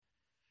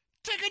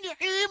Taking your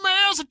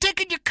emails and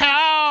taking your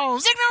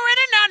calls. Ignorant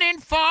and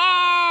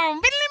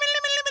uninformed.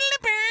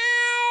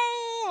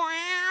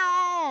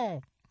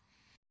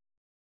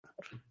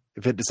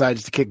 If it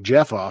decides to kick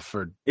Jeff off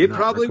for It not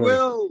probably recording.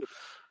 will.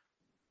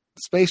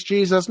 Space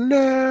Jesus,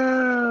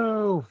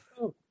 no.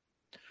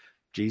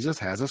 Jesus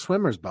has a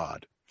swimmer's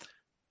bod.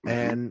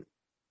 And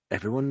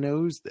everyone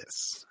knows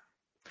this.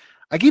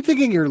 I keep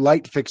thinking your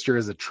light fixture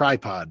is a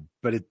tripod,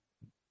 but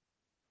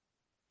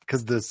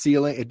because the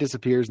ceiling, it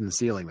disappears in the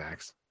ceiling,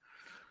 Max.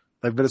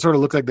 But it sort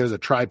of looks like there's a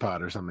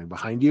tripod or something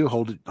behind you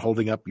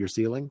holding up your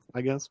ceiling,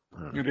 I guess.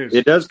 It is.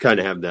 It does kind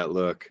of have that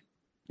look.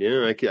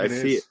 Yeah, I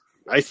see it.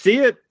 I see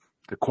it.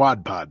 The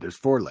quad pod, there's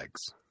 4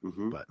 legs.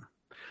 Mm-hmm. But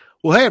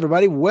well, hey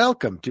everybody,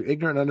 welcome to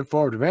Ignorant and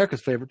Uninformed,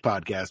 America's favorite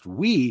podcast.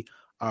 We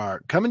are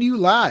coming to you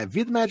live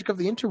via the magic of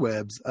the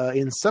interwebs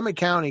in Summit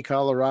County,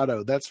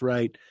 Colorado. That's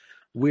right.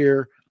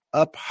 We're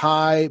up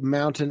high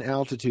mountain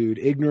altitude,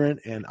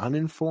 Ignorant and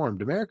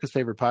Uninformed, America's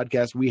favorite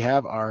podcast. We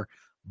have our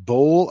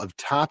bowl of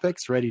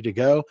topics ready to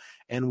go,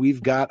 and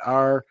we've got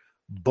our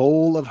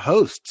bowl of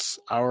hosts,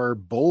 our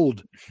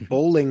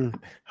bowling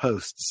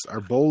hosts,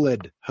 our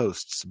bowled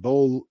hosts,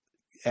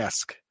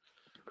 bowl-esque.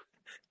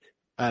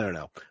 I don't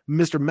know.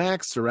 Mr.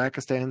 Max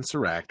Sarakistan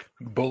Sarak.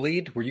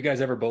 Bullied? Were you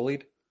guys ever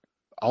bullied?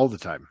 All the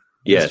time.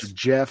 Yes. Mr.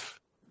 Jeff,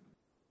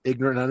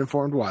 Ignorant and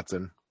Uninformed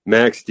Watson.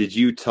 Max, did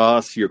you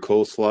toss your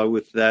coleslaw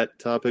with that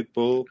topic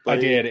bowl? I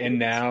did, and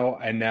now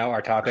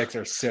our topics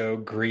are so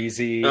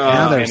greasy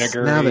Now and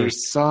they're vinegary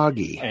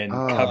soggy and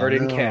Oh, covered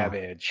in no.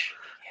 cabbage.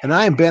 And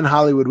I am Ben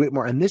Hollywood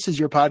Whitmore, and this is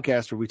your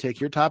podcast where we take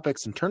your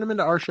topics and turn them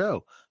into our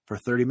show for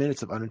 30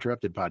 minutes of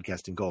uninterrupted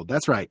podcasting gold.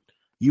 That's right.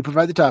 You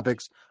provide the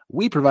topics,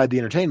 we provide the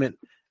entertainment,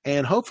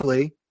 and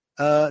hopefully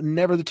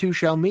never the two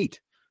shall meet.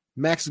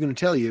 Max is going to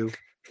tell you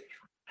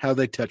how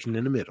they touch in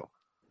the middle.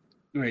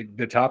 Wait,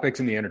 the topics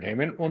and the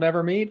entertainment will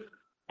never meet?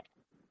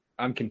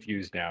 I'm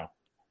confused now.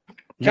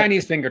 Ne-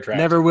 Chinese finger traps.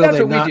 Never will That's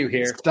they what not we do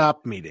here.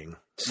 stop meeting.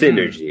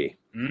 Synergy.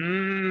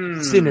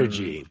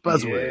 Synergy.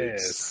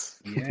 Buzzwords.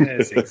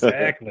 Yes,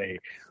 exactly.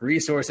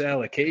 Resource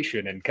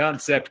allocation and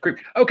concept creep.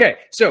 Okay,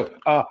 so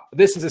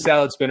this is a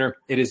salad spinner.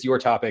 It is your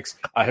topics.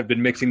 I have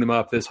been mixing them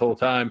up this whole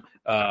time.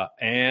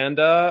 And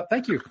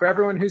thank you for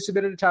everyone who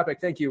submitted a topic.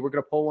 Thank you. We're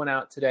going to pull one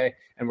out today,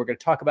 and we're going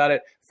to talk about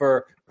it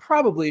for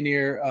probably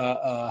near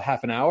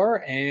half an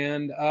hour.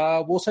 And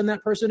we'll send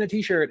that person a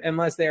T-shirt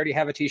unless they already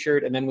have a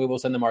T-shirt, and then we will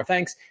send them our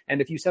thanks.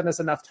 And if you send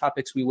us enough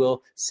topics, we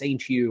will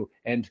saint you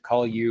and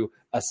call you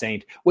a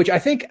saint, which I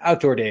think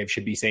Outdoor Dave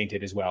should be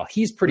sainted as well.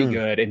 He's pretty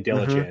good and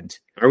diligent.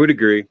 I would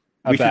agree.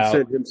 We should About-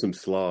 send him some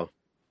slaw.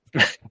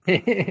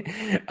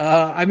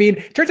 I mean,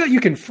 it turns out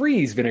you can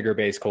freeze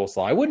vinegar-based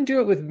coleslaw. I wouldn't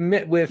do it with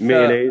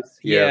Mayonnaise?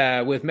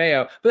 with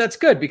mayo. But that's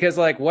good because,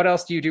 like, what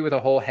else do you do with a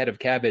whole head of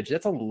cabbage?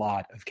 That's a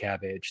lot of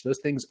cabbage. Those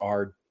things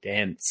are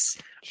dense.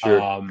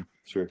 Sure.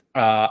 Sure.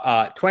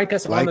 Twank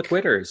us on the Like-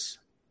 Twitters.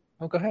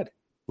 Oh, go ahead.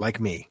 Like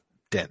me.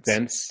 Dense.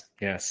 Dense.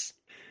 Yes.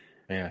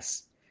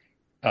 Yes.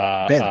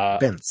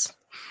 Bence.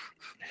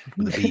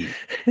 With a B.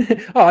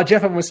 Oh,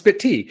 Jeff, I'm with spit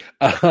tea.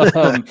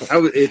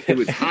 It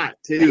was hot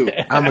too.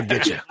 I'm going to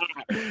get you.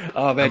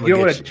 Oh man, I'm you gonna don't get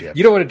want you, Jeff.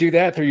 to do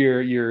that through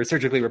your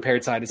surgically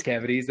repaired sinus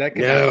cavities. That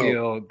could not No.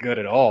 feel good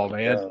at all,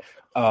 man.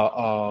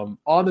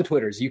 On the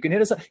Twitters, you can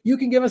hit us up. You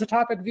can give us a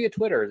topic via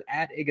Twitter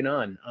at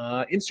Iganon.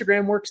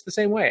 Instagram works the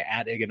same way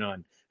at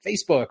Iganon.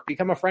 Facebook,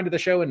 become a friend of the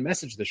show and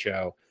message the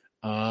show.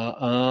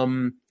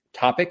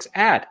 Topics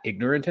at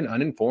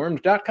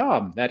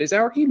ignorantanduninformed.com. That is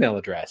our email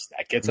address.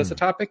 That gets us a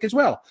topic as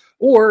well.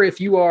 Or if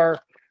you are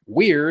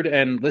weird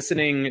and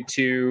listening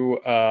to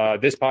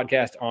this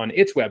podcast on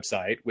its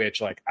website,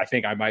 which, like, I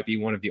think I might be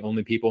one of the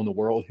only people in the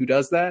world who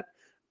does that,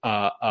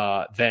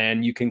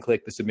 then you can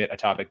click the submit a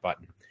topic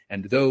button.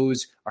 And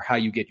those are how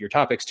you get your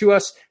topics to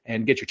us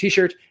and get your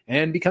T-shirt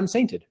and become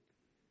sainted.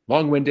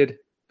 Long-winded,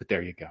 but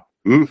there you go.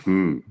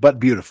 Mm-hmm. But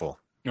beautiful.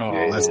 Oh,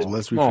 Lest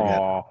we forget.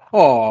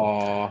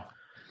 Aw.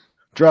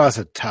 Draw us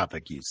a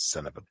topic, you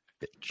son of a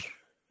bitch.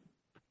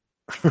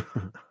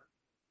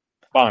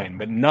 Fine,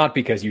 but not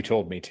because you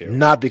told me to.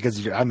 Not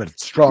because I'm a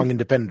strong,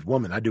 independent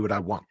woman. I do what I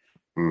want.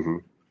 Mm-hmm.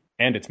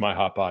 And it's my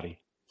hot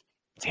body.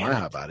 It's my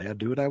hot body. I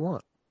do what I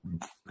want.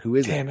 Who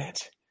is Damn it?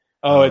 it.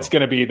 Oh, it's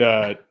going to be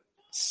the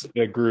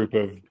group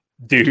of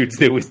dudes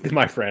that was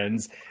my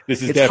friends.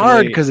 This is It's hard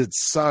definitely because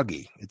it's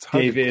soggy. It's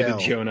hard to David, tell.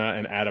 Jonah,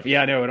 and Adam.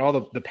 Yeah, I know. And all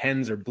the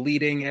pens are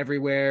bleeding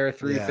everywhere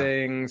through Yeah.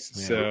 things.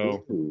 Yeah.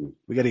 So,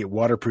 We got to get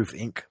waterproof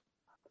ink.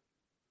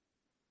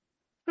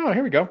 oh,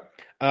 here we go.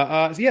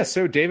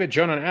 So David,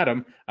 Jonah, and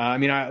Adam.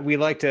 We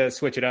like to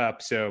switch it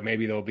up. So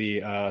maybe there'll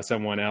be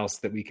someone else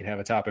that we can have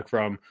a topic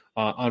from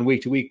on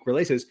week-to-week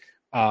releases.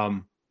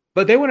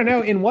 But they want to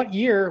know, in what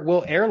year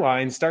will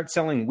airlines start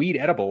selling weed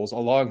edibles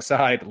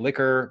alongside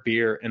liquor,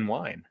 beer, and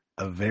wine?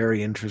 A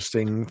very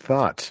interesting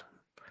thought.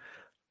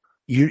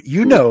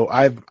 You know,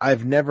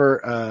 I've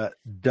never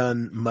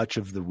done much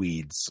of the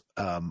weeds.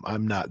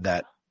 I'm not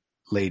that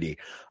lady.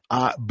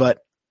 But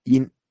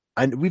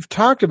we've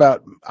talked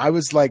about. I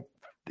was like,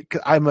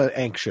 I'm an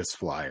anxious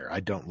flyer. I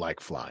don't like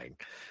flying,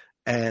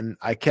 And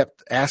I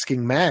kept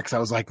asking Max, I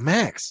was like,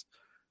 Max,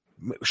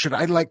 should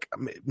I like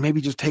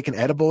maybe just take an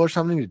edible or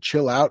something to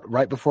chill out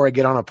right before I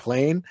get on a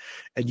plane?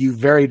 And you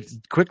very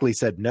quickly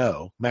said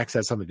no. Max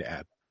has something to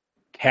add.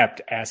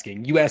 Kept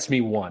asking. You asked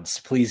me once.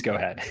 Please go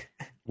ahead.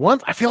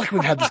 Once? I feel like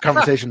we've had this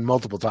conversation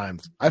multiple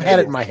times. I've had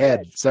it in my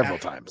head several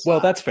times. Well,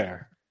 that's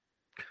fair.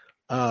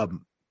 And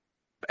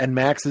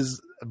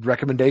Max's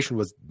recommendation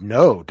was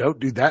no, don't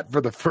do that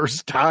for the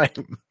first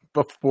time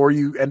before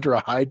you enter a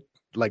high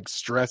like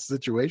stress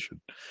situation.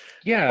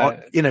 Yeah.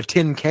 In a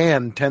tin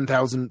can,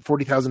 10,000,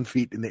 40,000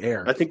 feet in the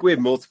air. I think we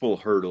have multiple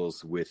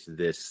hurdles with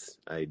this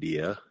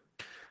idea.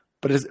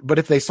 But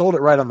if they sold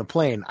it right on the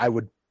plane, I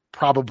would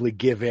probably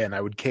give in. I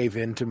would cave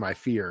into my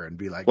fear and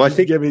be like, well, I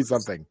think give me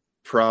something.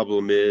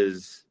 Problem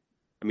is,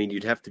 I mean,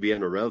 you'd have to be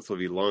on a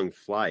relatively long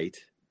flight.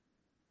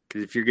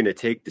 Because if you're going to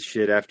take the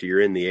shit after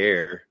you're in the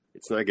air,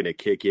 it's not going to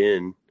kick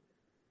in.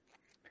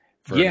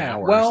 For an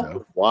hour well, or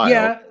so. Wow.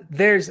 yeah,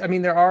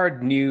 there are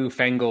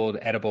newfangled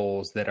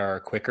edibles that are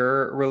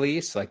quicker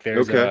release. Like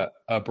there's a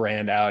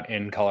brand out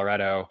in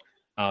Colorado,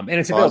 and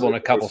it's available in a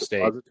couple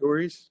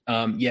states.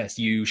 Yes,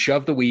 you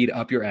shove the weed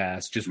up your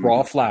ass, just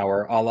raw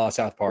flower, a la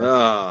South Park,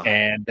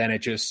 and then it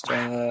just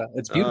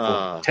it's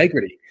beautiful.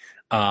 Integrity.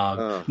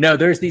 No,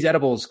 there's these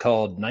edibles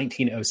called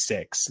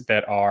 1906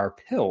 that are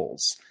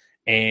pills,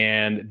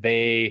 and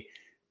they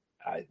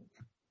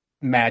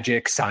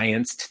magic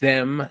scienced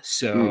them,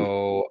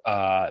 so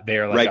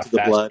they're like right a to the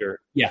faster blood.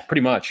 Yeah,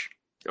 pretty much.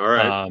 All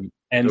right.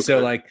 And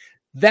so like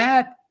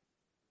that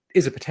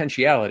is a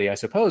potentiality, I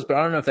suppose, but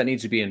I don't know if that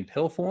needs to be in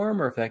pill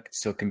form or if that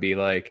still can be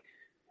like,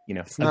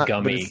 It's a not,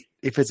 gummy.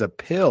 If it's a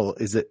pill,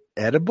 is it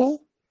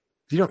edible?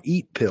 You don't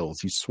eat pills,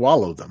 you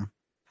swallow them.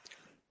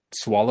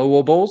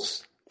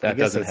 Swallowables? That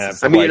doesn't have.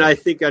 I mean, I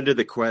think under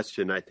the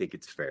question, I think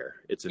it's fair.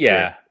 It's a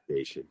fair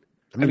recommendation.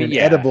 I mean,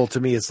 edible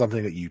to me is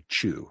something that you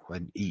chew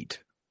and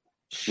eat.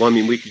 Well, I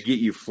mean, we could get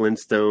you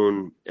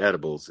Flintstone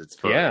edibles. It's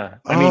fine. Yeah.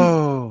 I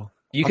mean,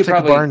 you could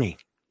probably Barney.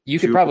 You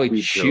could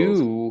probably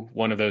chew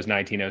one of those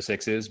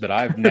 1906s, but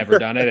I've never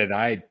done it, and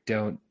I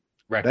don't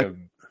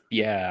recommend.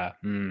 Yeah.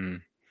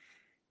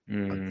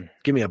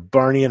 Give me a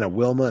Barney and a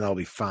Wilma, and I'll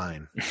be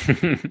fine.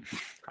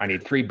 I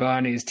need 3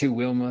 Barneys, 2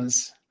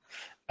 Wilmas.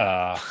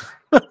 I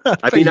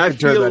mean, I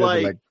feel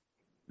like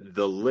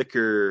the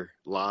liquor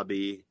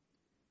lobby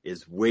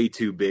is way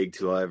too big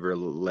to ever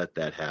let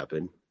that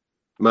happen.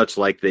 Much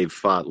like they've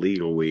fought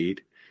legal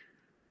weed.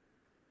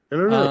 I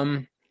don't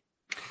know.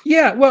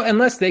 Yeah, well,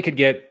 unless they got,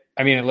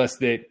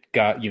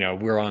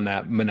 we're on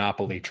that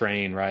monopoly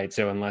train, right?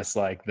 So unless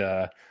like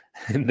the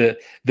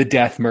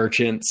death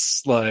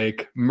merchants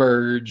like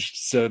merged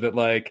so that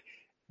like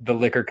the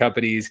liquor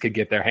companies could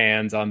get their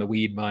hands on the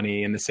weed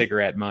money and the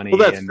cigarette money.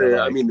 Well, that's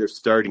fair. I mean, they're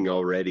starting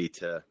already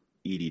to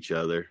eat each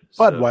other.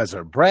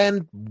 Budweiser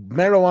brand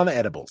marijuana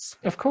edibles.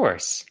 Of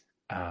course.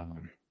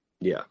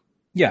 Yeah.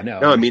 Yeah, no.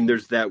 No, I mean,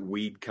 there's that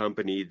weed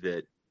company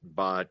that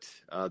bought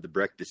the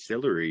Breck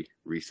Distillery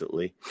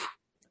recently.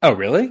 Oh,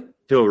 really?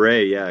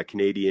 Tilray, yeah, a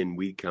Canadian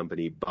weed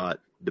company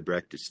bought the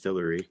Breck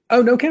Distillery.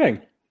 Oh, no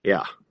kidding.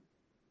 Yeah.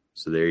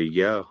 So there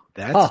you go.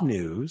 That's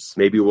news.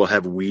 Maybe we'll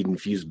have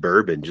weed-infused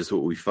bourbon, just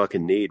what we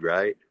fucking need,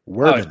 right?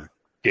 Bourbon.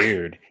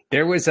 Dude,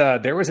 there was a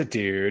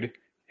dude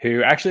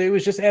who actually, it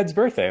was just Ed's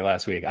birthday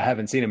last week. I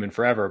haven't seen him in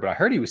forever, but I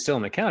heard he was still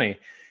in the county,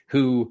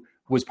 who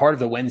was part of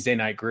the Wednesday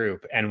night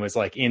group and was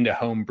like into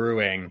home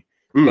brewing,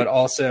 but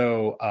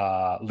also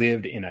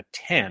lived in a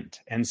tent.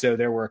 And so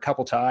there were a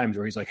couple times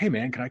where he's like, hey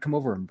man, can I come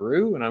over and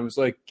brew? And I was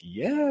like,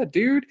 yeah,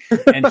 dude.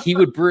 And he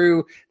would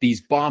brew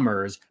these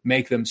bombers,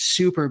 make them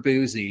super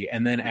boozy,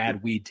 and then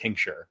add weed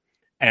tincture.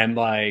 And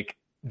like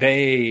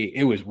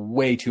it was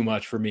way too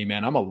much for me,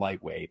 man. I'm a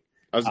lightweight.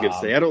 I was going to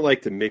say, I don't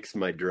like to mix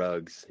my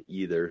drugs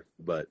either,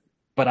 but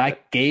I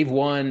gave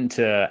one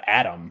to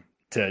Adam,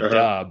 to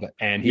Dub,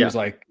 and he was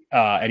like,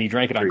 and he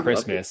drank it on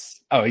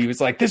Christmas. Oh, he was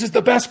like, this is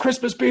the best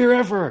Christmas beer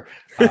ever.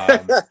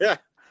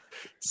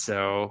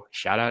 So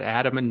shout out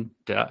Adam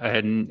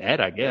and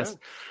Ed, I guess.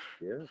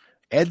 Yeah.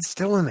 Ed's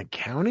still in the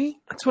county?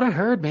 That's what I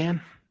heard,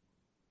 man.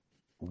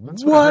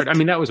 What? I heard. I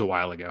mean, that was a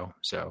while ago,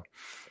 so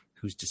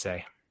who's to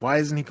say? Why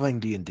isn't he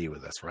playing D&D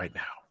with us right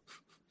now?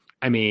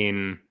 I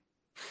mean,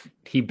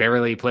 he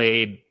barely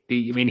played.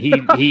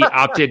 He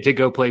opted to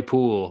go play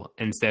pool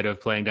instead of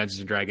playing Dungeons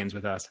and Dragons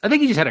with us. I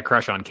think he just had a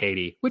crush on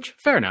Katie, which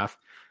fair enough.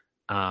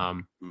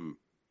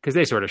 Because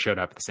they sort of showed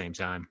up at the same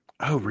time.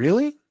 Oh,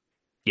 really?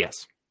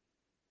 Yes.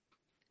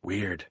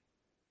 Weird.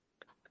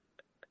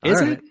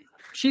 Is it?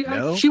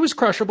 She was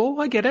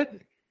crushable. I get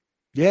it.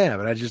 Yeah,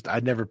 but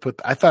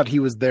I thought he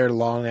was there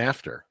long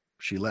after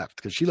she left,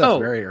 because she left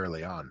very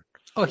early on.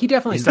 Oh, he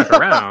definitely stuck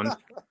around.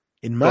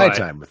 In my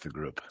time with the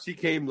group. She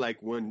came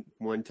like one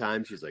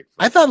time. She's like,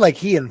 I thought like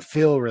he and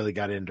Phil really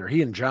got into her.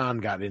 He and John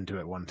got into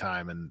it one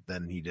time, and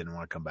then he didn't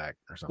want to come back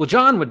or something. Well,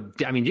 John would,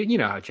 I mean, you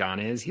know how John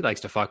is. He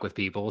likes to fuck with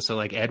people. So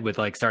like Ed would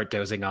like start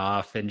dozing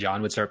off, and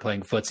John would start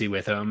playing footsie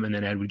with him, and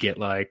then Ed would get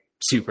like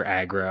super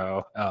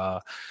aggro.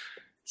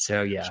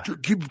 So yeah.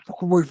 Keep the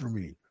fuck away from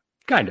me.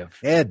 Kind of.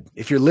 Ed,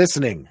 if you're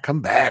listening,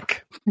 come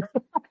back.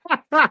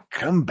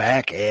 Come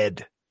back,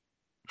 Ed.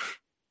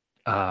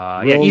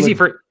 Yeah, easy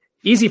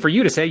for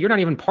you to say. You're not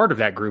even part of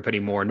that group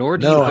anymore, nor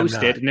do you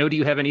host it, nor do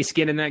you have any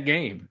skin in that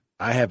game.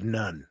 I have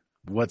none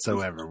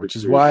whatsoever, which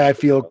is why I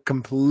feel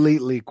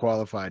completely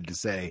qualified to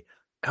say,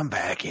 come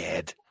back,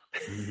 Ed.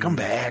 Come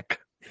back.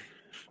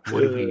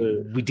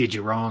 We did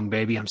you wrong,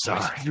 baby. I'm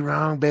sorry. We did you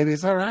wrong, baby.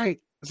 It's all right.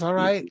 It's all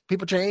right.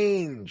 People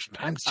change.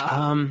 Times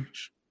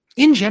change.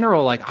 In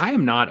general, like, I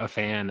am not a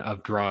fan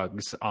of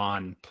drugs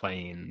on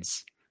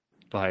planes,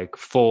 like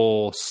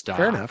full stop.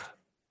 Fair enough.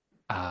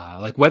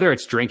 Like whether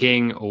it's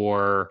drinking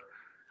or,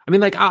 I mean,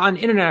 like on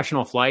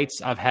international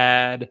flights, I've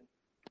had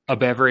a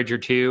beverage or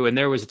two, and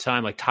there was a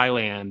time like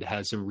Thailand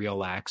has some real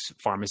lax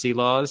pharmacy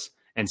laws,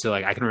 and so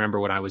like I can remember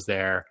when I was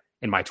there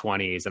in my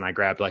 20s, and I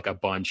grabbed like a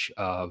bunch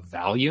of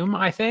Valium,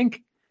 I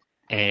think,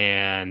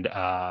 and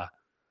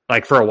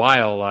like for a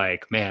while,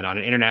 like, man, on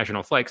an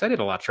international flight, because I did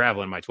a lot of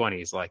travel in my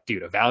 20s, like,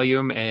 dude, a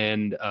Valium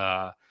and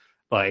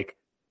like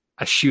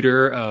a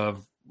shooter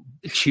of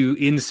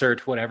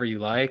insert whatever you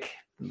like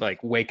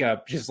wake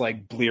up just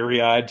like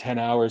bleary-eyed 10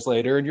 hours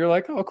later, and you're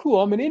like, oh,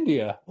 cool, I'm in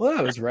India. Well,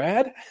 that was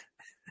rad.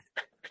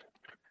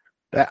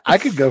 I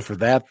could go for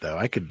that, though.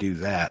 I could do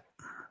that.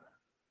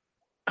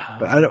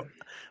 But I don't.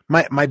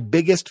 My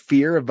biggest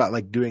fear about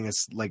like doing a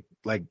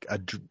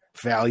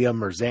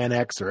Valium or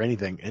Xanax or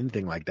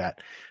anything like that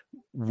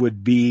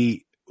would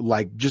be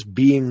like just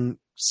being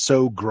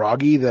so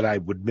groggy that I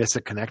would miss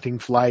a connecting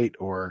flight,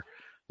 or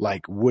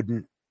like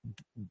wouldn't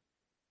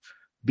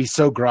be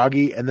so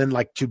groggy, and then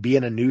like to be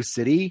in a new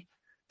city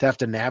to have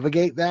to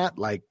navigate that,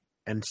 like,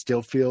 and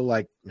still feel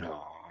like,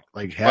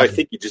 I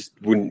think you just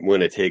wouldn't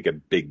want to take a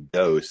big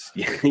dose.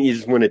 You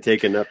just want to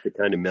take enough to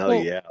kind of mellow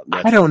you out.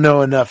 I don't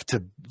know enough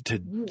to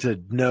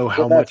know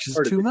how much is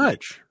too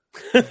much.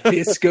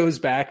 This goes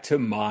back to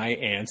my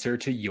answer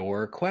to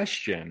your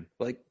question.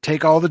 Like,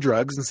 take all the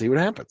drugs and see what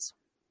happens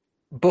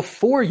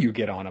before you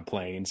get on a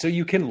plane, so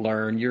you can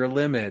learn your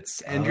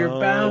limits and your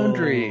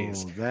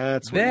boundaries.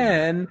 That's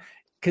then.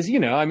 Because,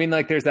 I mean,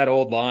 like, there's that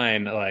old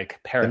line, like,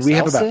 Paracelsus. And we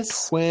have about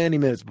 20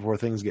 minutes before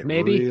things get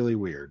really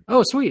weird.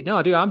 Oh, sweet.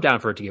 No, dude, I'm down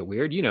for it to get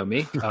weird. You know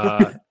me. Is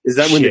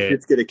that when the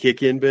shit's going to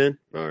kick in, Ben?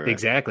 All right.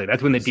 Exactly.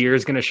 That's when the deer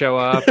is going to show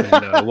up,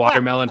 and a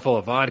watermelon full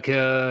of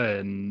vodka,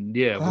 and,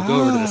 yeah, we'll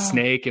go over to the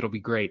snake. It'll be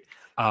great.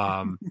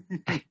 The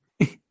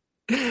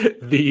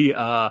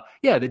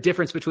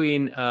difference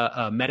between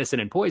medicine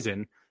and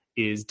poison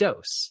is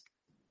dose.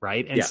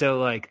 Right. And so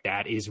like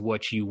that is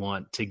what you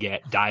want to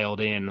get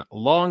dialed in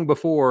long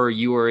before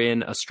you are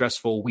in a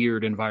stressful,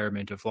 weird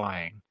environment of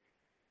flying.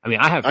 I mean,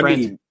 I have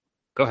friends.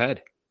 Go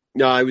ahead.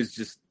 No, I was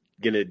just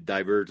going to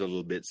diverge a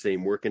little bit,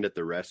 saying working at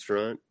the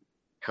restaurant,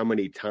 how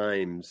many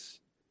times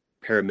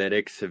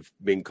paramedics have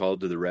been called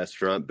to the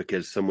restaurant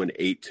because someone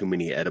ate too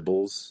many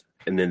edibles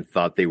and then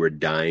thought they were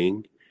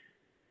dying.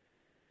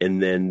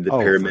 And then the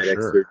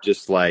paramedics are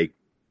just like,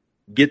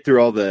 get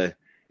through all the.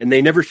 And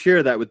they never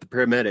share that with the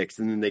paramedics.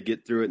 And then they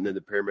get through it. And then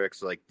the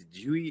paramedics are like, did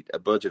you eat a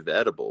bunch of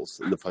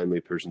edibles? And the finally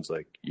person's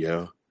like,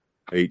 yeah,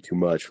 I ate too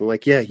much. I'm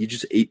like, yeah, you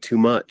just ate too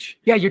much.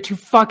 Yeah, you're too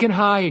fucking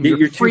high and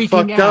you're freaking too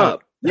fucked out.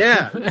 Up.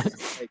 Yeah.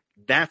 Like,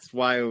 that's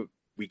why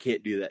we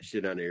can't do that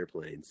shit on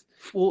airplanes.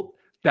 Well,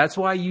 that's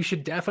why you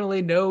should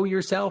definitely know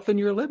yourself and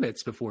your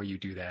limits before you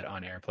do that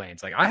on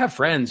airplanes. Like, I have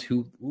friends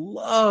who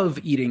love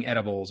eating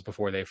edibles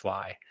before they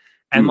fly.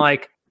 And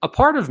like a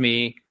part of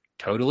me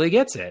totally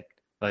gets it.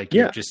 Like,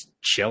 you're just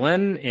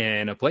chilling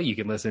in a place. You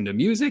can listen to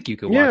music. You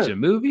can watch a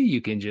movie.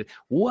 You can just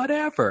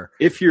whatever.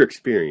 If you're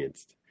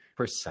experienced.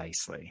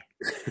 Precisely.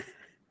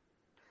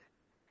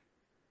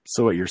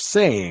 So what you're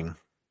saying,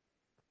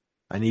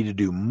 I need to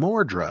do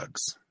more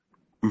drugs.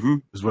 Mm-hmm.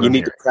 Is what you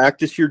need to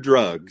practice your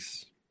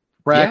drugs.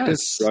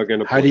 Practice. Yes.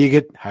 How do you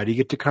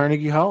get to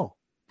Carnegie Hall?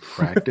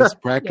 Practice,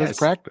 practice,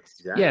 practice.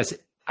 Exactly. Yes.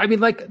 I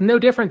mean, like, no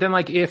different than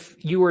like if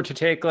you were to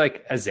take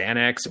like a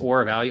Xanax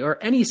or a Valium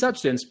or any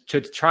substance to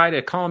try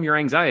to calm your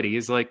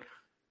anxieties, like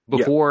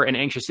before an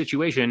anxious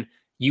situation,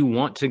 you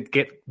want to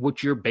get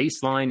what your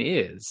baseline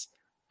is.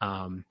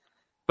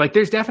 Like,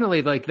 there's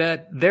definitely like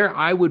that there.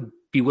 I would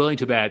be willing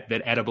to bet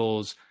that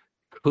edibles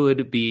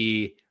could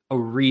be a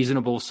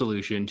reasonable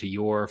solution to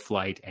your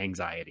flight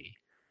anxiety.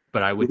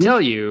 But I would tell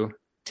you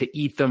to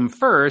eat them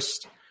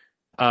first,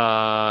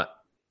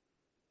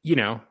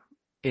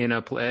 in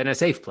a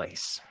safe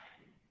place.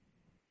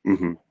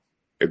 Mm-hmm.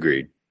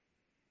 Agreed.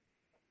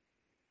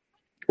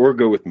 Or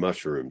go with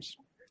mushrooms.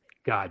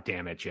 God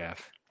damn it,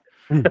 Jeff.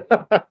 No.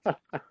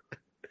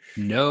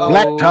 No.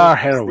 Black tar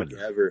heroin.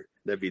 Ever.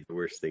 That'd be the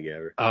worst thing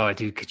ever. Oh,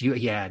 dude, could you?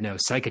 Yeah, no,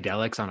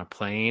 psychedelics on a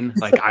plane.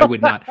 Like, I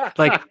would not.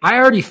 Like, I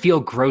already feel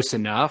gross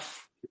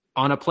enough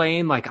on a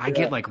plane. Like, I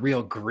get like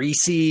real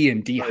greasy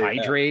and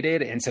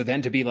dehydrated. And so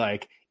then to be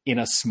like in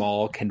a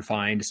small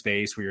confined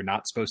space where you're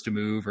not supposed to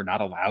move or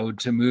not allowed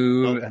to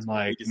move, and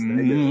like,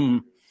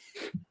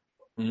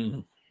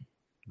 be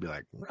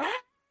like,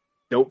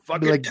 don't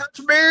fucking touch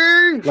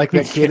me. Like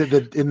that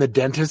kid in the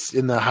dentist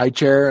in the high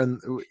chair,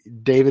 and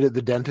David at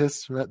the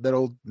dentist. That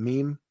old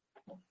meme.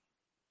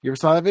 You ever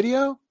saw that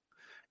video?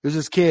 There's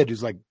this kid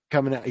who's like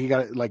coming out. He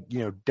got like,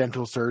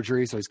 dental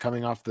surgery. So he's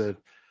coming off the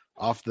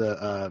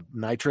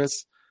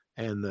nitrous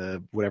and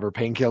the whatever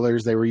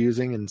painkillers they were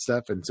using and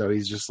stuff. And so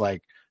he's just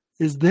like,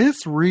 is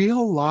this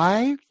real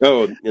life?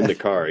 Oh, in the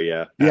car.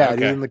 Yeah. Yeah.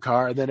 Okay. He's in the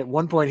car. And then at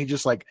one point he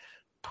just like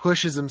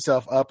pushes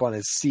himself up on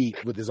his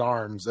seat with his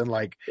arms and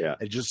like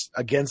just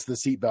against the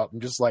seatbelt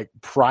and just like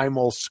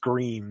primal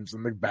screams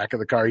in the back of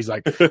the car. He's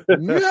like,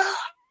 no!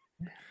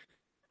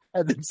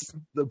 And it's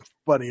the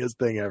funniest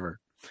thing ever.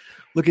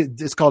 Look at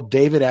it's called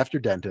David After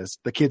Dentist.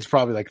 The kid's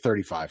probably like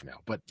 35 now,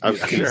 but I was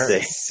going to say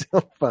it's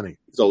so funny.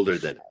 He's older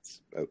than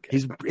us. Okay.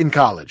 He's in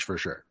college for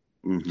sure.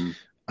 Mm-hmm.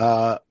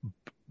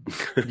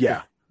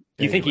 Yeah.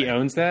 Do you think he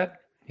owns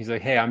that? He's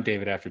like, hey, I'm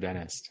David After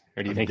Dentist.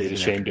 Or do you think he's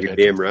ashamed of You're it?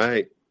 damn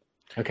right.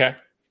 Okay.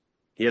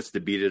 He has to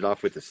beat it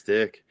off with a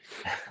stick.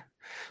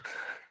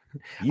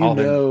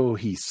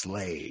 He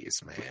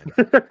slays,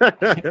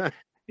 man.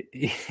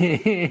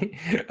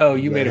 Oh,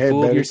 you made a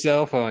fool of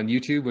yourself on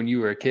YouTube when you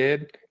were a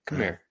kid? Come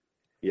here.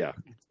 Yeah.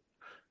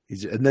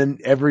 And then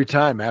every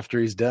time after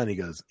he's done, he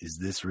goes, is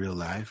this real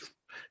life?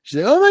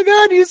 She's like, oh my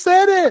God, you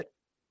said it.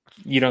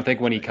 You don't think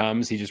when he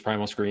comes, he just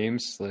primal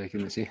screams? Like,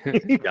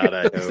 God,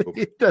 I hope.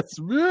 He does.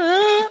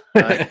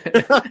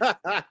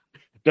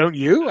 Don't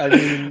you? I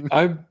mean,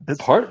 I'm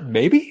part,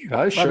 maybe.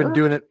 I've been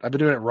doing it. I've been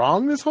doing it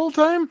wrong this whole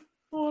time.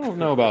 Well, I don't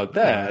know about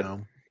that.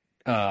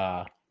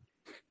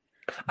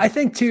 I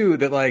think too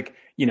that, like,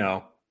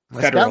 my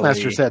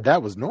Scoutmaster said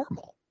that was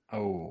normal.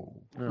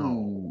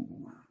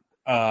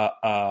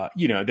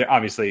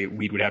 Obviously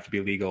weed would have to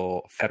be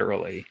legal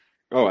federally.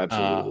 Oh,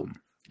 absolutely.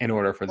 In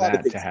order for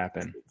that to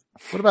happen.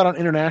 What about on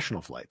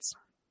international flights?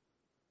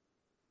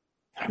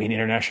 I mean,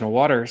 international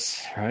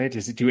waters, right?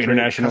 Does it do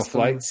international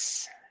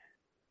flights?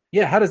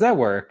 Yeah. How does that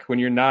work when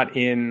you're not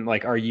in,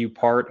 like, are you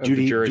part of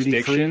the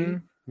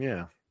jurisdiction?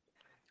 Yeah.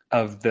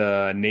 Of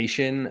the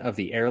nation of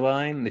the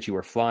airline that you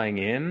were flying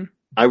in?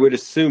 I would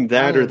assume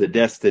that or the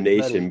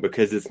destination,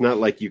 because it's not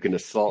like you can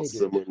assault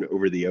someone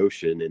over the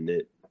ocean and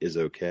it is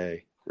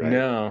okay. Right?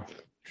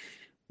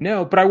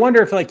 No, but I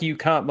wonder if, like, you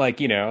come, like,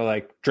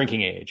 like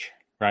drinking age,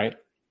 right?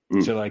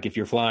 Mm. So, like, if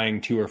you're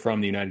flying to or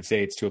from the United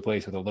States to a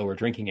place with a lower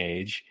drinking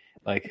age,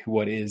 like,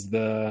 what is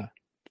the...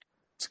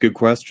 It's a good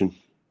question.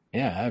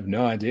 Yeah, I have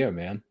no idea,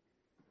 man.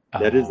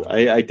 That is,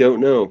 I don't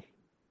know.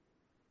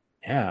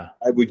 Yeah.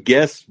 I would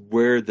guess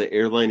where the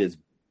airline is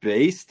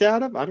based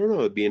out of. I don't know.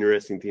 It'd be an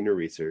interesting thing to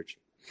research.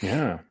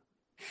 Yeah.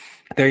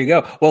 There you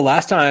go. Well,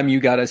 last time you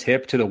got us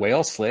hip to the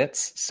whale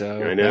slits,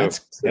 so I know.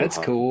 that's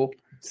cool.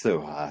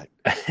 So hot.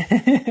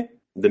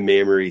 The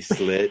mammary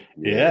slit.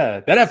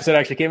 Yeah, that episode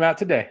actually came out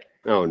today.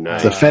 Oh,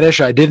 nice. It's a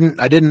fetish I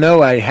didn't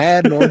know I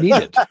had nor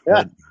needed.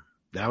 But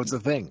now it's a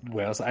thing.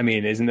 Well, I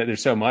mean, isn't that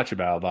there's so much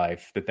about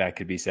life that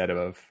could be said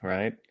of,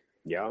 right?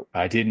 Yeah.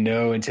 I didn't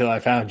know until I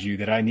found you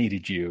that I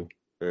needed you.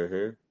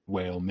 Uh-huh.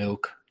 Whale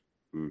milk.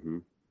 Mm-hmm.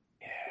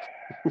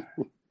 Yeah.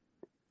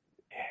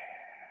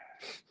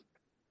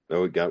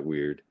 Oh, it got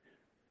weird.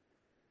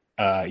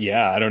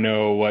 Yeah, I don't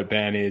know what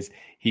Ben is.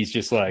 He's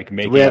just like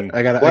making.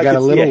 I got a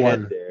little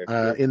one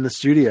in the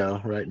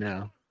studio right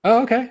now.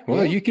 Oh, okay.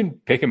 Well, you can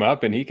pick him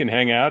up and he can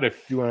hang out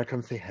if you want to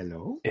come say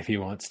hello. If he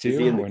wants to. Is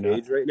he in the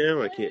cage right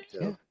now? I can't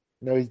tell. Yeah.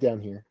 No, he's down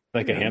here.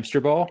 Like a hamster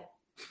ball.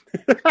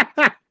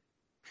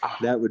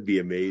 That would be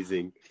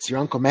amazing. It's your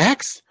Uncle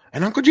Max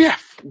and Uncle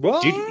Jeff.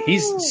 Whoa! Dude,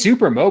 he's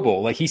super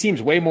mobile. Like, he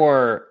seems way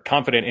more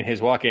confident in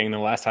his walking than the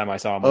last time I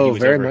saw him. When he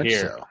was very over much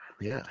here. so.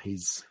 Yeah,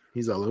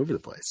 he's all over the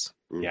place.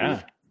 Mm-hmm.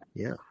 Yeah.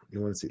 Yeah. You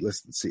want to see?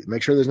 Let's see.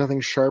 Make sure there's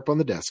nothing sharp on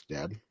the desk,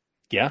 Dad.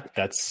 Yeah,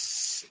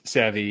 that's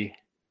savvy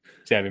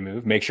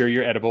move. Make sure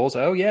your edibles.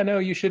 Oh yeah, no,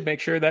 you should make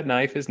sure that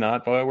knife is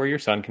not where your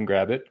son can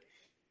grab it.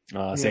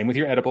 Same with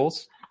your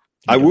edibles.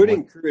 I would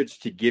encourage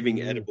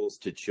giving edibles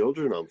to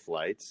children on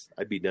flights.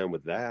 I'd be down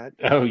with that.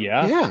 Oh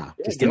yeah, yeah,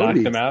 just to knock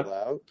them out.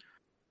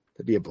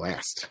 That'd be a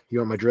blast. You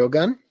want my drill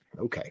gun?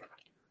 Okay.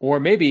 Or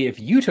maybe if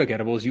you took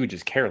edibles, you would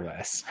just care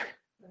less.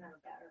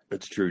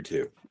 That's true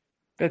too.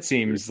 That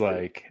seems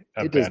like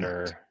a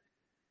better,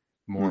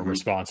 more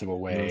responsible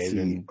way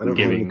than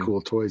giving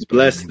cool toys.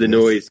 Bless the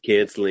noise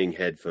canceling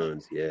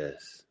headphones.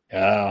 Yes.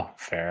 Oh,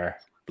 fair.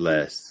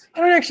 Bless. I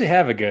don't actually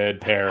have a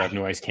good pair of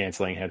noise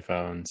canceling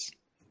headphones.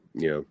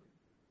 Yeah.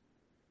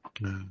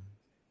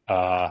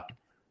 Yeah,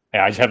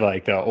 I just have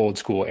like the old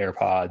school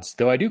AirPods,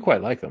 though I do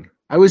quite like them.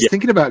 I was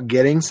thinking about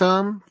getting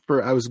some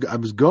I was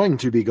going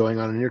to be going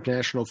on an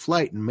international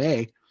flight in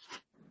May.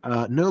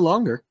 No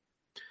longer.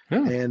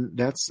 Oh. And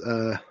that's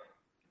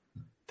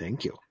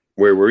thank you.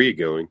 Where were you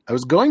going? I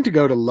was going to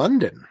go to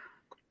London.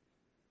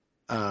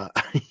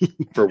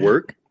 For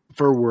work?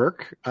 For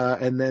work.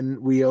 And then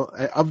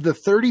of the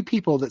 30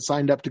 people that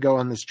signed up to go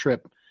on this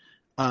trip,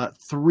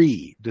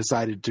 3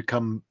 decided to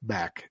come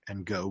back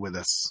and go with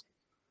us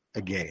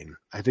again.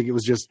 I think it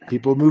was just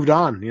people moved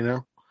on,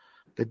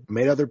 They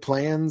made other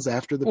plans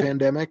after the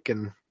pandemic.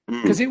 And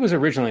because it was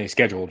originally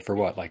scheduled for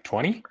what, like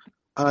 20?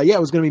 Yeah,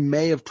 it was going to be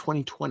May of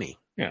 2020.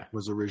 Yeah.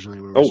 Was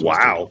originally when we were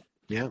wow.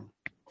 Yeah.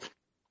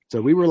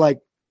 So we were like,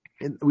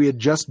 we had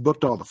just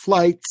booked all the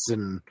flights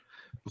and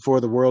before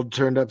the world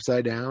turned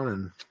upside down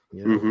and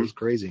it was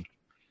crazy.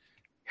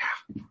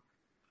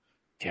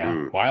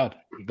 Yeah, wild.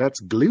 That's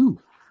glue.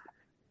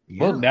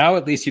 Yeah. Well, now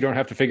at least you don't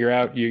have to figure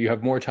out. You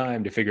have more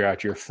time to figure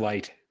out your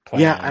flight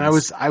plans. Yeah,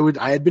 and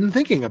I had been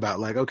thinking about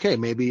like, okay,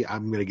 maybe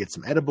I'm gonna get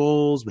some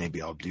edibles.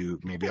 Maybe I'll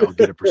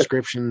get a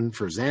prescription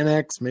for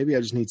Xanax. Maybe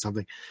I just need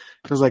something.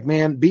 I was like,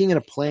 man, being in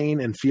a plane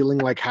and feeling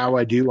like how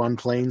I do on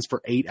planes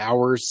for 8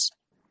 hours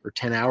or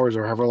 10 hours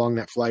or however long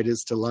that flight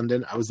is to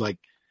London, I was like,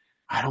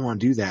 I don't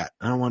want to do that.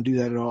 I don't want to do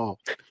that at all.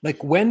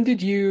 Like, when did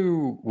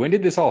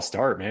this all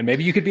start, man?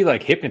 Maybe you could be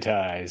like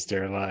hypnotized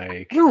or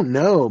like, I don't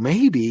know.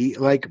 Maybe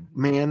like,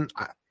 man,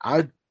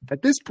 I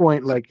at this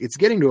point, like it's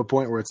getting to a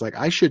point where it's like,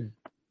 I should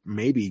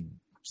maybe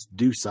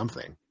do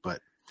something, but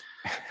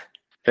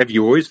have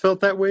you always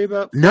felt that way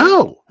about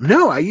flying?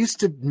 No, I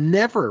used to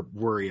never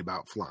worry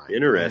about flying.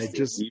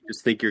 Interesting. You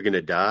just think you're going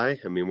to die?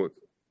 I mean, what?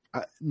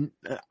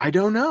 I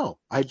don't know.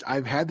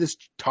 I've had this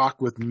talk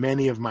with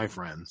many of my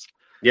friends.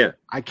 Yeah.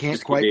 I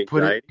can't quite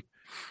put it.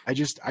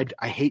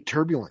 I hate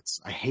turbulence.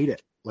 I hate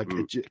it. Like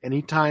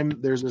anytime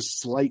there's a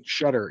slight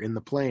shudder in the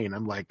plane,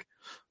 I'm like,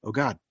 oh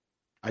God.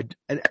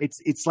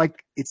 It's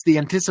like, it's the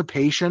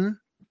anticipation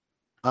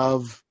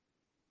of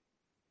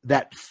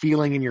that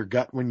feeling in your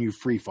gut when you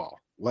free fall.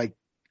 Like,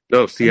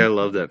 oh, see, I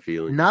love that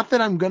feeling. Not that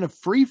I'm going to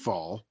free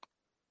fall,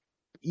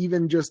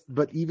 even just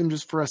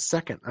for a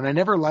second. And I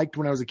never liked,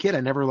 when I was a kid, I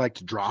never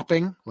liked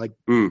dropping. Like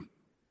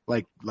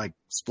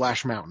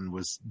Splash Mountain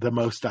was the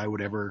most I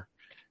would ever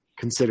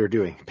consider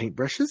doing.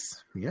 Paintbrushes,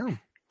 yeah.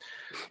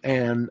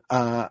 And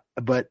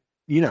but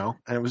and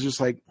it was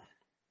just like,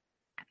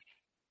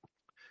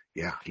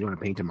 yeah, you want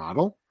to paint a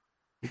model?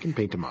 You can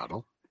paint a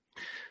model.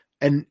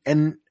 And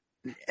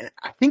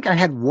I think I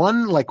had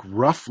one like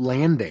rough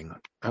landing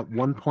at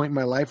one point in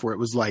my life where it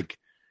was like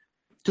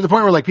to the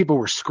point where like people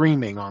were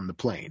screaming on the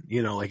plane,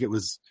 like it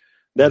was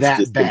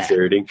that's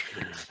disconcerting.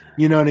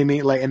 You know what I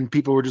mean? Like, and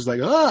people were just like,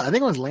 oh, I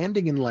think I was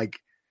landing in like,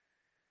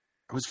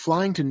 I was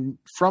flying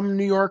from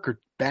New York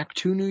or back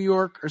to New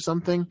York or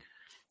something.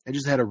 I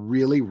just had a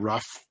really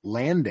rough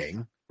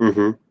landing.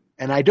 Mm-hmm.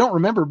 And I don't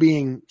remember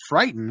being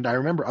frightened. I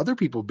remember other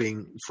people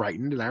being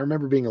frightened, and I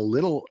remember being a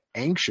little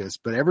anxious,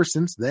 but ever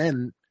since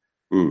then,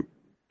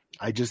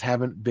 I just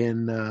haven't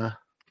been,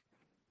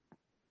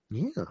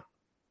 yeah.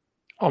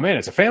 Oh man,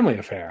 it's a family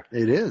affair.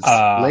 It is.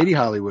 Lady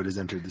Hollywood has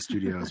entered the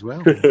studio as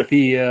well.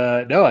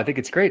 No, I think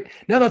it's great.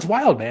 No, that's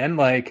wild, man.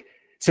 Like,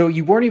 so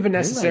you weren't even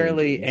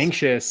necessarily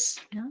anxious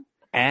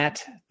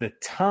at the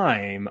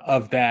time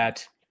of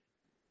that,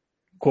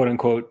 quote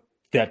unquote,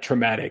 that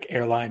traumatic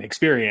airline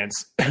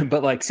experience.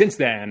 But like since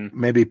then,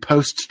 maybe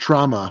post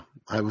trauma,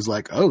 I was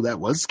like, oh, that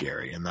was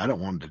scary, and I don't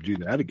want to do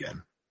that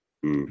again.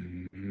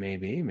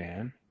 Maybe,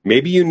 man.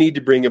 Maybe you need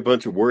to bring a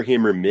bunch of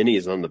Warhammer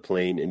minis on the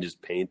plane and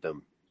just paint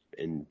them.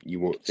 And you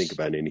won't think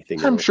about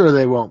anything I'm else. Sure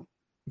they won't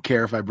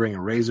care if I bring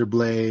a razor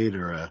blade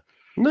or a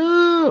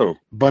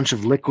bunch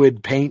of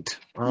liquid paint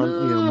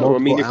on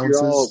multiple ounces.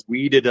 If you're all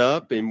weeded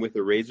up and with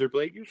a razor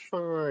blade, you're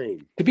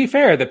fine. To be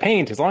fair, the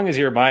paint, as long as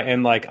you're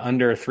in like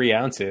under 3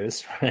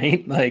 ounces,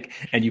 right? Like,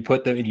 and you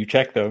put them and you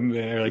check them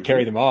or like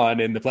carry them on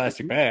in the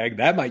plastic bag,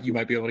 you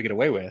might be able to get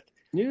away with.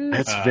 Yeah,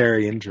 that's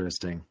very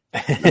interesting.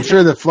 I'm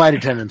sure the flight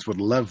attendants would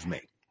love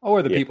me,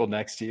 or the people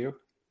next to you.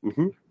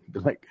 Mm-hmm.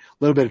 Like a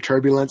little bit of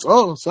turbulence.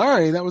 Oh,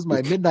 sorry, that was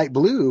my midnight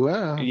blue.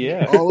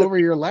 Yeah, all over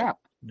your lap.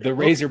 The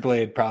razor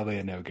blade probably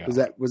a no-go.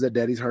 Was that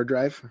Daddy's hard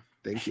drive?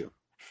 Thank you.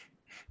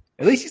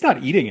 At least he's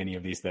not eating any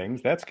of these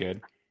things. That's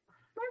good.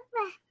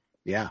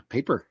 Yeah,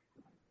 paper.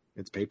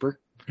 It's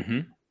paper.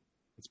 Mm-hmm.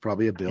 It's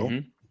probably a bill.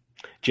 Mm-hmm.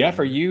 Jeff,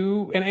 are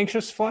you an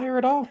anxious flyer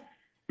at all?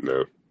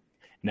 No.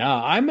 No,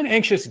 I'm an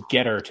anxious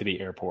getter to the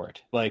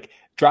airport. Like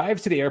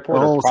drives to the airport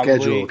the whole are probably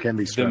schedule can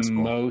be stressful.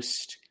 The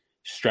most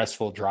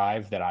stressful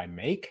drive that I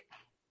make.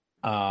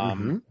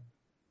 And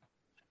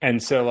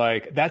so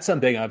like that's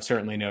something I've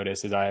certainly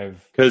noticed is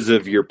because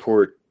of your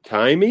poor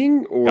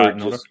timing or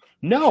just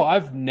no,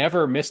 I've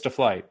never missed a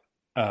flight,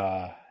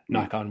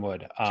 knock on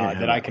wood,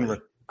 that I can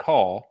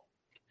recall.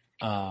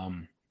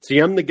 See,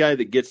 I'm the guy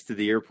that gets to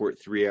the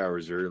airport 3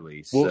 hours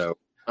early, so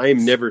I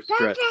am never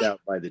stressed out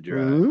by the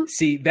drive.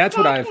 See, that's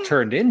what I've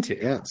turned into.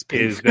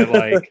 Is that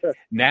like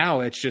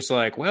now it's just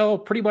like, well,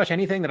 pretty much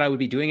anything that I would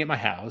be doing at my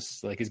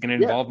house, like, is going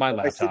to involve my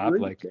laptop.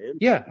 Like,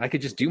 I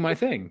could just do my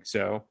thing.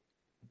 So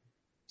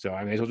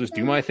I may as well just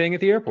do my thing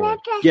at the airport.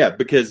 Yeah,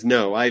 because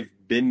I've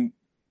been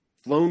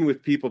flown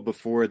with people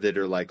before that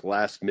are like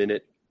last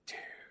minute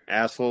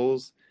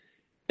assholes,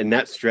 and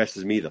that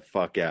stresses me the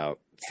fuck out.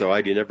 So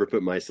I do never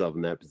put myself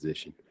in that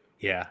position.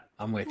 Yeah,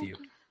 I'm with you.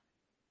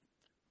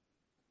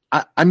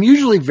 I'm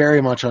usually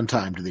very much on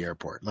time to the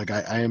airport. Like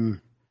I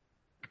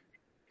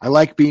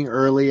like being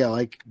early. I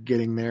like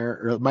getting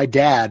there. My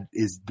dad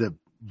is the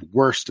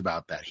worst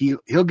about that.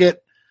 He'll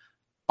get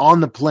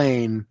on the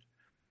plane.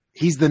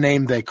 He's the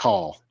name they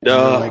call.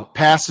 No. Like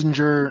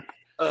passenger,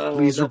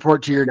 please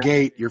report to your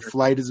gate. Your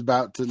flight is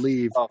about to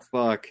leave. Oh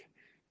fuck.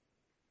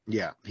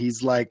 Yeah.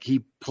 He's like,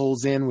 he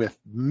pulls in with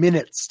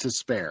minutes to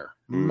spare,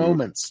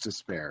 moments to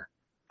spare.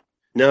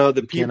 No,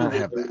 the people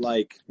that are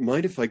like,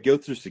 mind if I go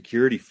through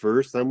security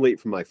first? I'm late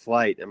for my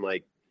flight. I'm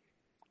like,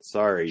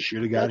 Sorry.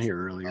 Should have got here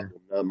earlier.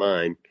 Not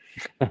mine.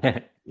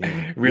 Yeah.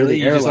 Really?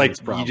 You just like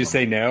problem. you just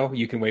say no?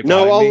 You can wait.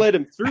 No, I'll me? let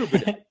him through,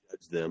 but I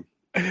judge them.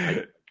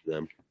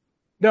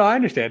 No, I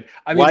understand.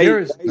 I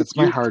mean, that's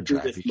my hard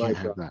drive. You can't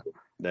have that.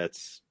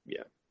 That's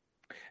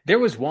There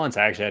was once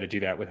I actually had to do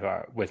that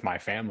with my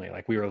family.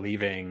 Like we were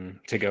leaving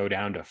to go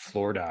down to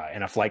Florida,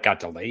 and a flight got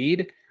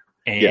delayed,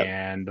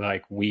 and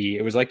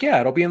it was like,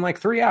 it'll be in like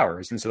 3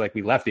 hours, and so like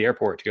we left the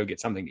airport to go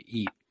get something to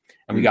eat,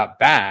 and we got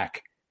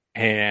back,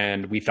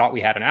 and we thought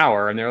we had an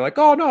hour, and they're like,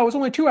 oh no, it was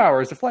only 2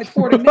 hours. The flight's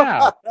boarding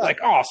now. Like,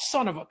 oh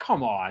son of a,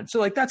 come on. So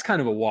like that's kind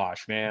of a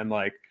wash, man.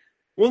 Like,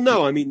 well,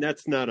 no, I mean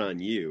that's not on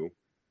you.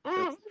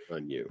 That's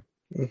on you.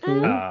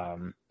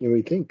 Mm-hmm. What do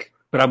you think?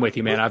 But I'm with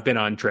you, man. I've been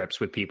on trips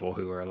with people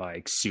who are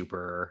like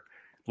super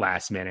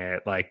last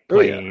minute, like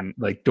plane,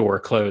 like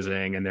door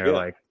closing, and they're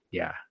like,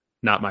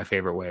 not my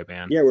favorite way,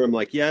 man. Yeah, where I'm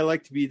like, I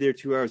like to be there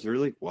 2 hours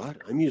early. What?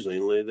 I'm usually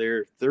only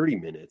there 30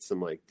 minutes.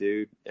 I'm like,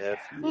 dude, F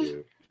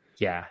you.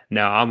 Yeah,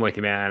 no, I'm with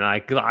you, man.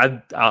 Like,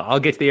 I'll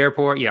get to the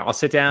airport. I'll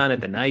sit down at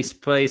the nice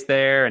place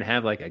there and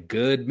have like a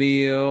good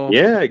meal.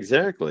 Yeah,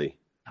 exactly.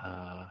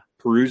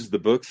 Peruse the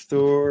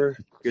bookstore.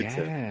 Good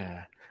stuff.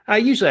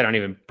 Usually I don't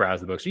even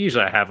browse the books.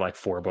 Usually I have like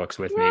 4 books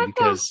with me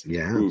because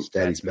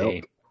that's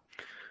me.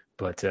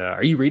 But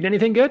are you reading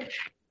anything good?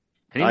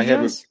 I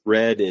haven't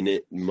read in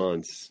it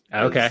months.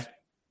 Okay.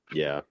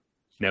 Yeah.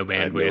 No bandwidth.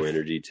 I have no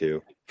energy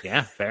too.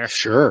 Yeah, fair.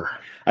 Sure.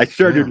 I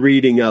started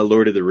reading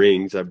Lord of the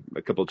Rings. I'm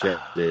a couple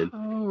chapters in.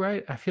 Oh,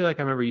 right. I feel like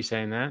I remember you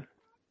saying that.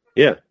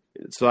 Yeah.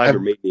 So I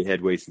haven't made any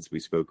headway since we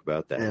spoke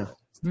about that.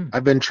 Yeah.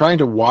 I've been trying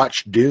to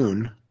watch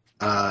Dune,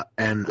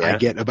 and I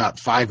get about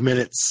 5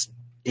 minutes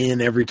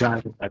in every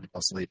time I fall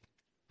asleep.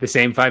 The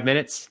same 5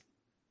 minutes?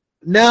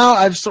 No,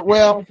 I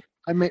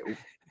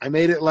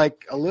made it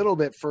like a little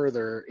bit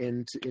further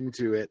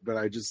into it, but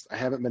I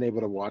haven't been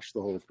able to watch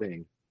the whole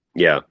thing.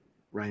 Yeah.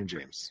 Ryan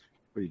James.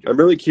 I'm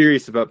really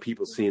curious about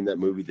people seeing that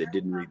movie that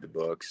didn't read the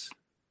books,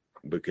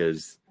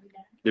 because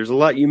there's a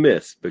lot you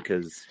miss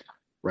because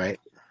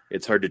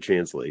it's hard to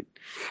translate.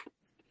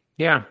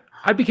 Yeah.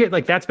 I'd be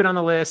like, that's been on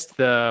the list.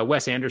 The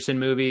Wes Anderson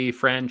movie,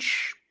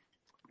 French.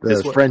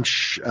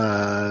 French,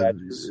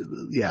 that's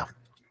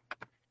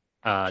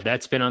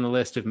been on the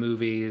list of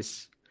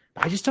movies.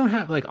 I just don't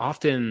have like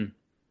often.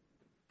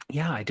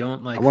 Yeah, I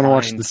don't like. I want to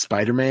watch the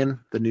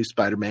Spider-Man, the new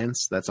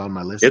Spider-Mans. That's on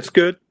my list. It's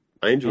good.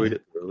 I enjoyed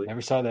it. Really.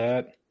 Never saw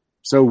that.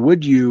 So,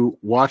 would you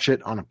watch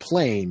it on a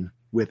plane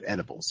with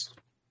edibles?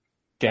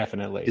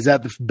 Definitely. Is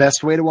that the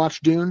best way to watch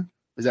Dune?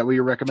 Is that what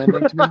you're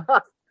recommending to me?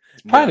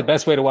 Probably the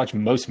best way to watch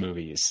most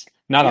movies.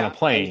 Not on a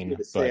plane.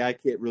 I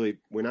can't really.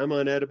 When I'm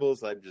on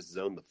edibles, I'm just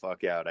zoned the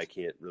fuck out. I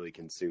can't really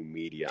consume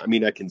media. I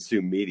mean, I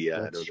consume media.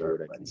 I don't know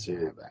what I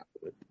consume.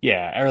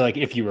 Yeah, or like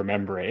if you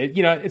remember it,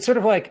 it's sort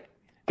of like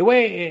the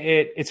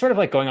way it's sort of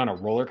like going on a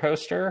roller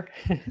coaster.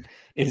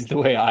 Is the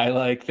way I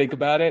like think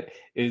about it.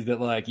 Is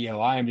that like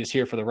I am just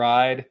here for the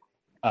ride,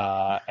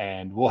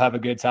 and we'll have a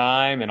good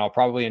time, and I'll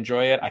probably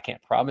enjoy it. I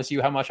can't promise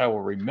you how much I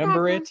will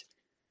remember it.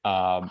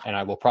 And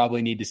I will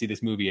probably need to see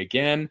this movie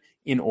again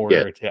in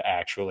order to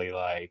actually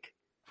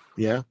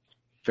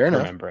fair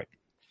enough. Remember it.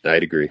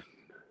 I'd agree.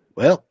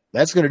 Well,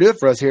 that's going to do it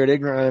for us here at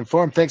Ignorant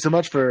Uninformed. Thanks so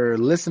much for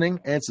listening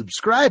and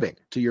subscribing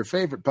to your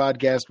favorite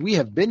podcast. We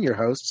have been your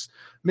hosts,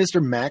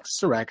 Mr. Max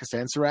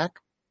Sarakis-Sarac.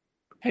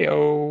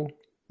 Hey-o.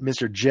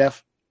 Mr.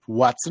 Jeff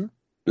Watson.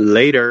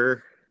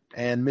 Later.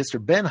 And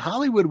Mr. Ben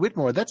Hollywood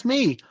Whitmore. That's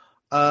me.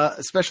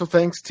 Special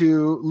thanks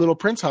to Little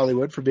Prince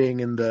Hollywood for being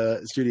in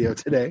the studio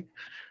today.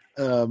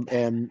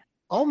 And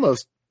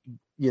almost,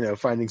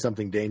 finding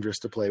something dangerous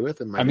to play with.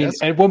 And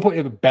at one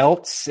point,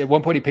 belts. At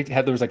one point,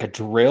 there was like a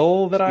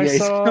drill that I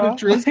saw.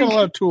 He's got a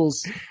lot of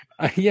tools.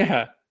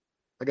 Yeah.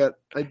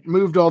 I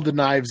moved all the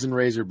knives and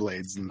razor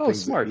blades and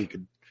things. Smart.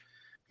 That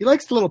he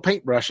likes the little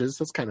paintbrushes.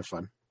 That's kind of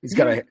fun. He's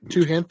got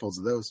 2 handfuls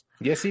of those.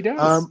 Yes, he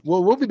does.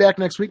 Well, we'll be back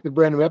next week with a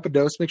brand new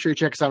Epidose. Make sure you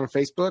check us out on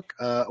Facebook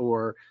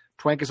or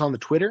twank us on the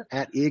Twitter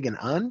at Ig and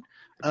Un.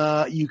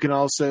 You can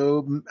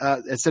also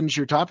send us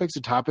your topics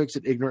at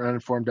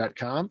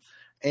ignorantuninformed.com.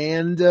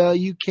 And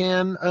you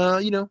can,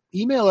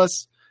 email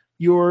us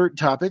your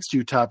topics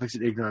to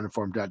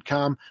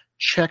topics@ignorantuninformed.com.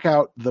 Check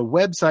out the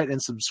website and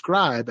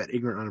subscribe at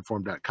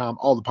ignorantuninformed.com.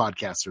 All the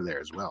podcasts are there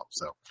as well.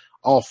 So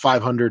all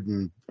 500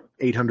 and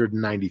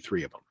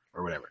 893 of them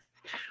or whatever.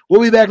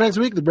 We'll be back next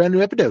week with a brand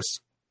new Epidose.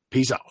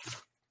 Peace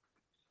off.